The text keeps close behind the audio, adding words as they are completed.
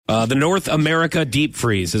The North America deep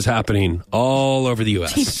freeze is happening all over the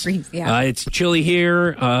U.S. Deep freeze, yeah. It's chilly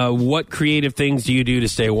here. What creative things do you do to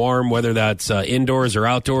stay warm, whether that's indoors or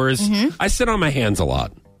outdoors? Mm-hmm. I sit on my hands a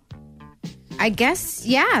lot. I guess,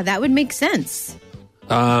 yeah, that would make sense.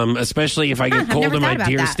 Especially if I get cold in my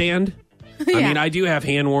deer that. stand. Yeah. I mean, I do have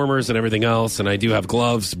hand warmers and everything else, and I do have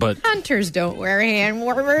gloves, but... Hunters don't wear hand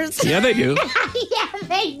warmers. Yeah, they do. Yeah,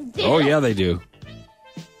 they do. Oh, yeah, they do.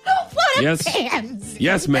 What a Yes. pants.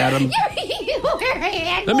 Yes, madam. You wear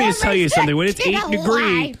hand Let me just tell you warmers. something. When it's Get 8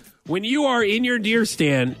 degrees, alive. when you are in your deer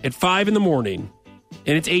stand at 5 in the morning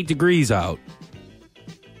and it's 8 degrees out,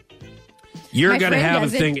 you're My gonna friend have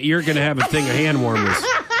doesn't. a thing. You're gonna have a thing of hand warmers.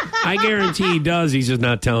 I guarantee he does. He's just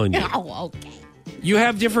not telling you. Oh, okay. You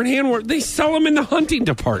have different hand warmers. They sell them in the hunting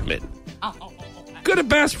department. Go to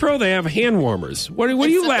Bass Pro. They have hand warmers. What are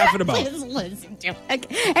you laughing about? Please listen to it.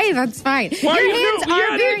 Hey, that's fine. Why Your you hands do?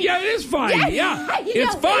 are very... Yeah, it is fine. Yeah, Yeah, you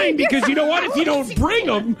it's know, fine you're because you know what? If you don't fine. bring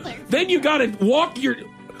them, then you got to walk your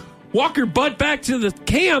butt back to the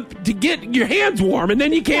camp to get your hands warm, and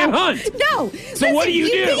then you can't hunt. No. So what do you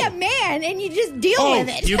do? be a man and you just deal with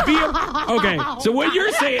it. you be okay. So what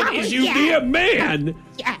you're saying is you be a man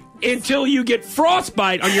Yeah. until you get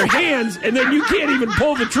frostbite on your hands, and then you can't even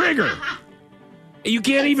pull the trigger. You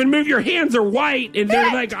can't even move. Your hands are white, and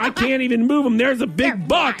they're like, I can't even move them. There's a big They're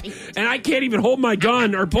buck, white. and I can't even hold my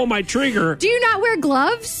gun or pull my trigger. Do you not wear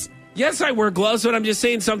gloves? Yes, I wear gloves, but I'm just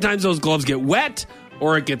saying sometimes those gloves get wet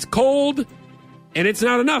or it gets cold, and it's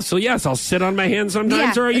not enough. So, yes, I'll sit on my hands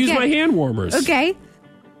sometimes, Yeah, or I use okay. my hand warmers. Okay.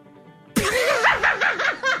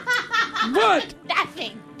 What?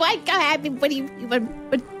 Nothing. What happened? What do you...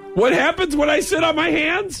 What happens when I sit on my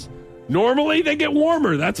hands? Normally, they get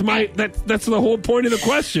warmer. That's the whole point of the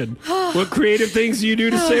question. What creative things do you do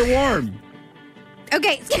to stay warm?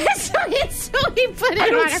 Okay, so we put it I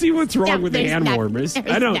don't on see what's wrong No, with the there's hand not. warmers. There's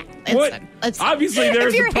I don't. not. What? Listen. Obviously,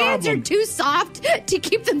 there's if your a hands problem. are too soft to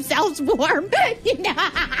keep themselves warm, you know.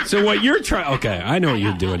 So what you're trying... Okay, I know what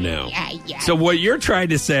you're doing now. Yeah. So what you're trying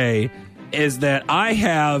to say is that I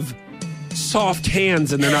have soft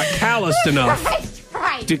hands and they're not calloused enough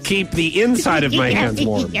Right. to keep the inside of my hands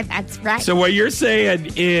warm. Yeah, that's right. So what you're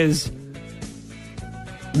saying is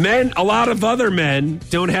a lot of other men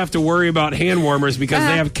don't have to worry about hand warmers because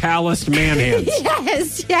they have calloused man hands.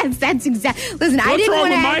 Yes, that's exactly. Listen, I What's didn't wrong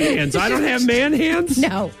want with to. my hands? I don't have man hands?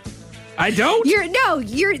 No, I don't?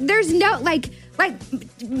 there's no like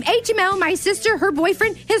HML, my sister, her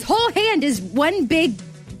boyfriend, his whole hand is one big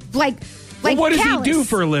like Well, what does callus. he do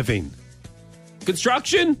for a living?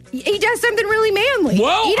 Construction? He does something really manly.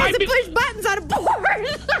 Well, he doesn't I mean- push buttons on a board.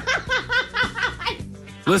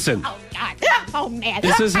 Listen, Oh God! Oh man!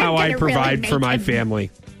 this is how I'm I gonna provide really for make my him- family.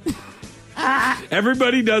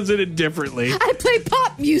 Everybody does it differently. I play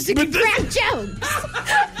pop music But and this- crack jokes.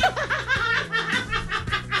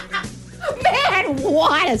 Man,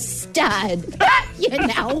 what a stud! You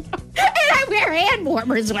know, and I wear hand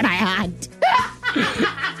warmers when I hunt.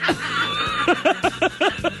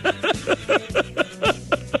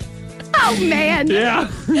 Oh man! Yeah.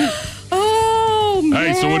 Oh man!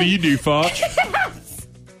 Hey, so what do you do, Fox?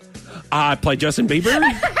 I play Justin Bieber,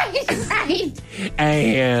 Right?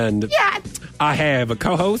 and Yeah. I have a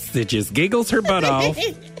co-host that just giggles her butt off,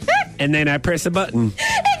 and then I press a button.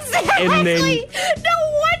 Exactly. And then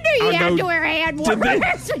No wonder you I'll have go to wear hand to the-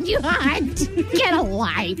 warmers when you hunt. Get a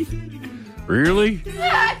life. Really?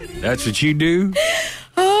 That's what you do?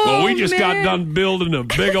 Oh, Well, we just got man. done building a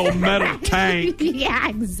big old metal tank Yeah,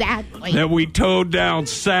 exactly. that we towed down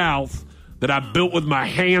south that I built with my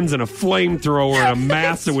hands and a flamethrower and a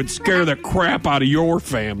mask that would scare the crap out of your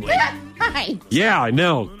family. Right. Yeah, I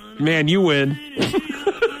know. Man, you win.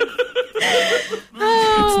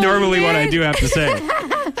 It's normally what I do have to say.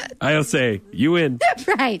 I'll say, you win.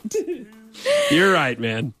 Right. You're right,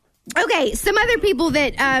 man. Okay, some other people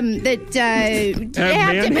that Have man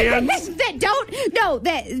hands? that don't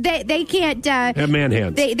that they can't Have man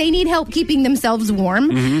hands. they need help keeping themselves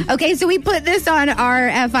warm. Mm-hmm. Okay, so we put this on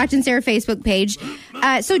our Foch and Sarah Facebook page.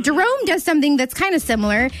 So Jerome does something that's kind of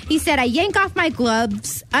similar. He said, "I yank off my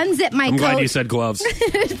gloves, unzip my I'm coat, glad you said gloves.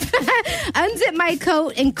 unzip my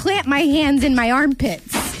coat, and clamp my hands in my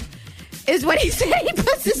armpits." Is what he said.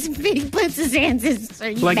 He puts his hands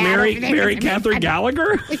in Like Mary Catherine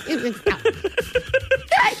Gallagher?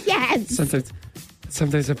 Yes.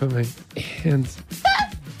 Sometimes I put my hands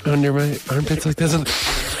under my armpits like this.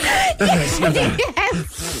 Yes.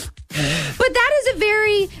 But that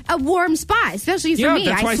is a warm spot, especially for Yeah, me.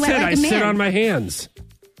 that's why I sweat said like I a man. sit on my hands.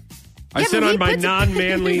 I Yeah, sit but he on my puts-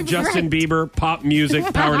 non-manly Justin Right. Bieber pop music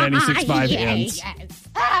Power 96.5 hands.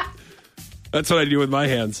 Yes. That's what I do with my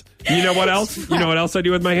hands. You know what else? You know what else I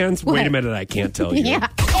do with my hands? What? Wait a minute, I can't tell you. Yeah.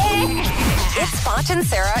 It's Foch and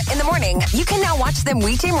Sarah in the morning. You can now watch them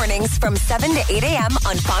weekday mornings from 7 to 8 a.m.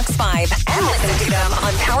 on Fox 5 and listen to them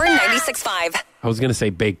on Power 96.5. I was going to say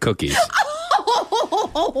bake cookies.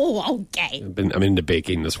 Oh, okay. I'm into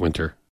baking this winter.